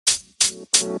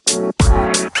Hi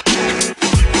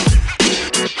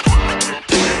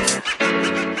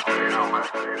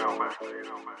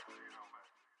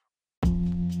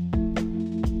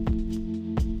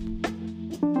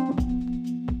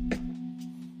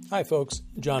folks,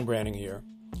 John Branning here.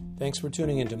 Thanks for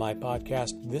tuning into my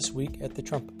podcast this week at the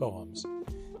Trump Poems.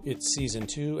 It's Season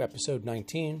 2, Episode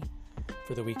 19,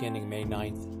 for the week ending May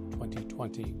 9th,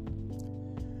 2020.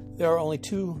 There are only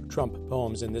 2 Trump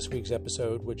poems in this week's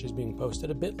episode, which is being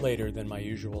posted a bit later than my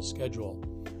usual schedule.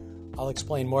 I'll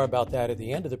explain more about that at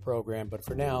the end of the program, but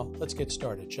for now, let's get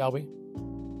started, shall we?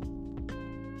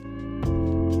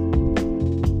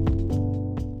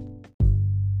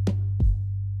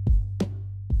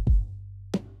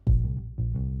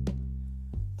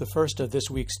 The first of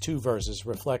this week's 2 verses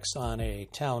reflects on a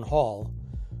town hall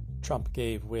Trump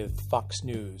gave with Fox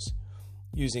News,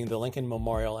 using the Lincoln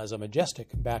Memorial as a majestic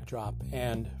backdrop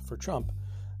and, for Trump,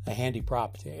 a handy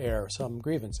prop to air some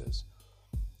grievances.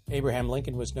 Abraham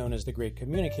Lincoln was known as the Great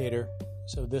Communicator,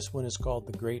 so this one is called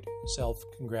the Great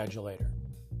Self-Congratulator.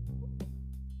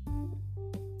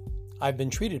 I've been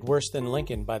treated worse than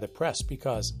Lincoln by the press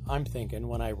because I'm thinking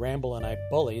when I ramble and I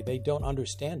bully, they don't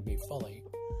understand me fully.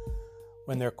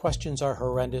 When their questions are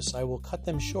horrendous, I will cut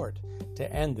them short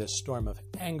to end this storm of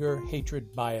anger,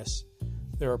 hatred, bias.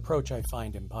 Their approach I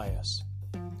find impious.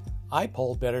 I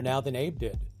poll better now than Abe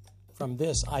did. From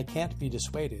this I can't be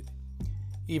dissuaded,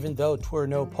 even though 'twere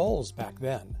no polls back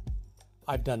then.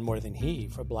 I've done more than he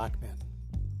for black men.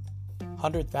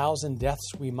 100,000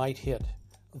 deaths we might hit.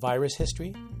 Virus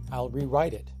history, I'll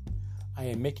rewrite it. I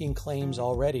am making claims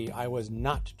already I was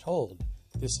not told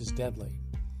this is deadly.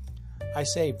 I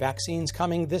say vaccines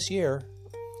coming this year.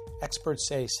 Experts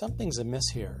say something's amiss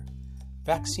here.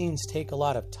 Vaccines take a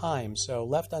lot of time, so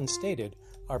left unstated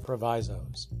are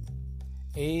provisos.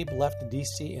 Abe left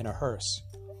D.C. in a hearse,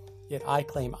 yet I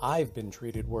claim I've been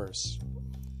treated worse.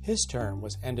 His term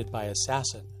was ended by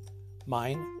assassin,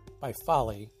 mine by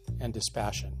folly and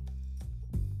dispassion.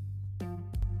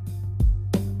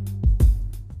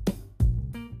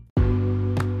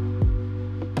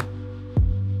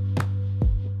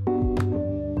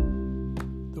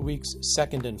 The week's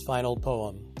second and final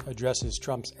poem addresses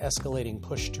Trump's escalating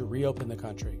push to reopen the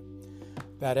country.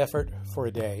 That effort, for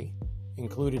a day,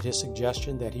 included his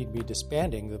suggestion that he'd be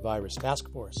disbanding the virus task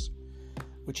force,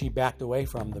 which he backed away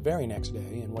from the very next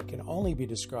day in what can only be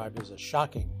described as a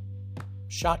shocking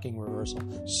reversal,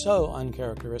 so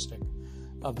uncharacteristic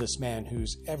of this man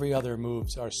whose every other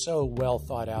moves are so well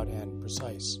thought out and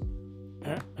precise.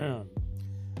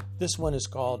 This one is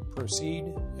called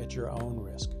Proceed at Your Own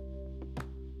Risk.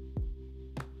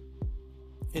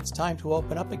 It's time to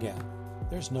open up again.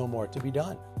 There's no more to be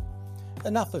done.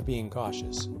 Enough of being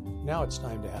cautious. Now it's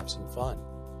time to have some fun.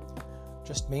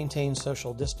 Just maintain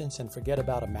social distance and forget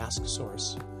about a mask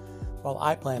source, while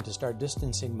I plan to start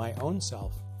distancing my own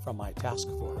self from my task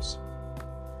force.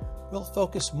 We'll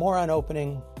focus more on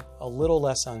opening, a little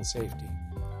less on safety.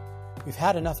 We've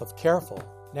had enough of careful.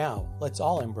 Now let's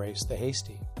all embrace the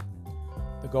hasty.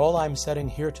 The goal I'm setting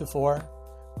heretofore,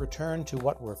 return to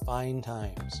what were fine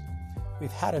times.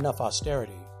 We've had enough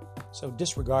austerity, so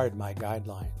disregard my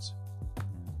guidelines.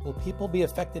 Will people be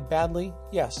affected badly?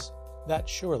 Yes,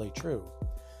 that's surely true.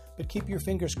 But keep your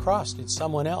fingers crossed it's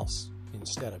someone else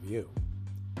instead of you.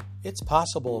 It's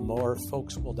possible more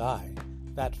folks will die.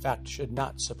 That fact should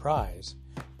not surprise.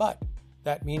 But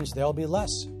that means there'll be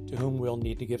less to whom we'll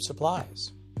need to give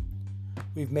supplies.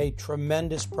 We've made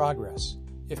tremendous progress,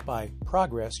 if by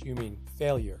progress you mean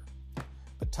failure.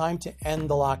 But time to end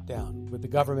the lockdown with the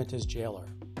government as jailer.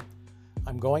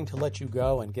 I'm going to let you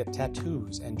go and get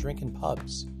tattoos and drink in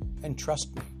pubs. And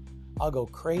trust me, I'll go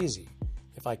crazy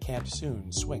if I can't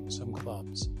soon swing some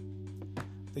clubs.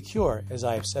 The cure, as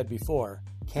I have said before,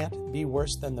 can't be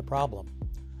worse than the problem.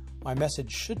 My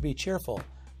message should be cheerful.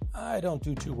 I don't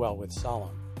do too well with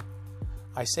solemn.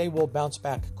 I say we'll bounce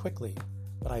back quickly,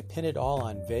 but I pin it all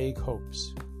on vague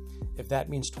hopes. If that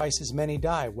means twice as many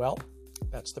die, well,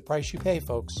 that's the price you pay,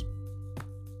 folks.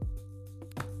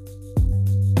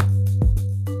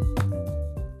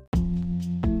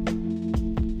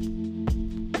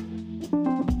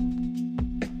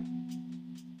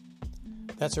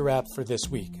 That's a wrap for this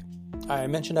week. I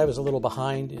mentioned I was a little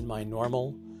behind in my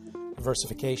normal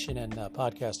versification and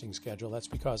podcasting schedule. That's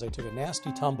because I took a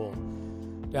nasty tumble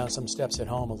down some steps at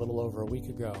home a little over a week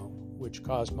ago, which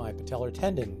caused my patellar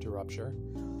tendon to rupture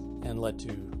and led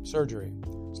to surgery. I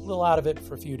was a little out of it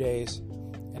for a few days,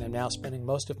 and I'm now spending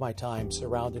most of my time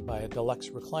surrounded by a deluxe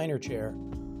recliner chair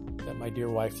that my dear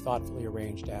wife thoughtfully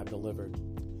arranged to have delivered.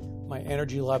 My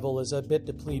energy level is a bit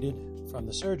depleted from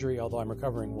the surgery, although I'm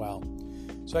recovering well.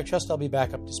 So I trust I'll be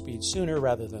back up to speed sooner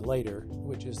rather than later,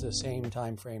 which is the same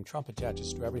time frame Trump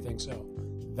attaches to everything, so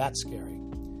that's scary.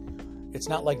 It's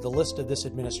not like the list of this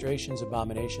administration's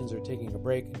abominations are taking a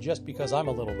break just because I'm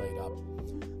a little laid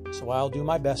up. So I'll do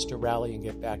my best to rally and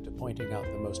get back to pointing out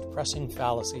the most pressing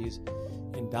fallacies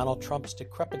in Donald Trump's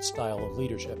decrepit style of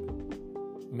leadership,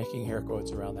 making air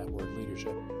quotes around that word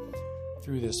leadership,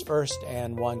 through this first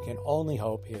and one can only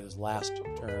hope his last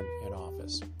term in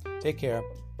office. Take care,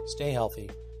 stay healthy,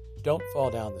 don't fall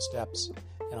down the steps,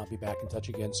 and I'll be back in touch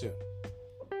again soon.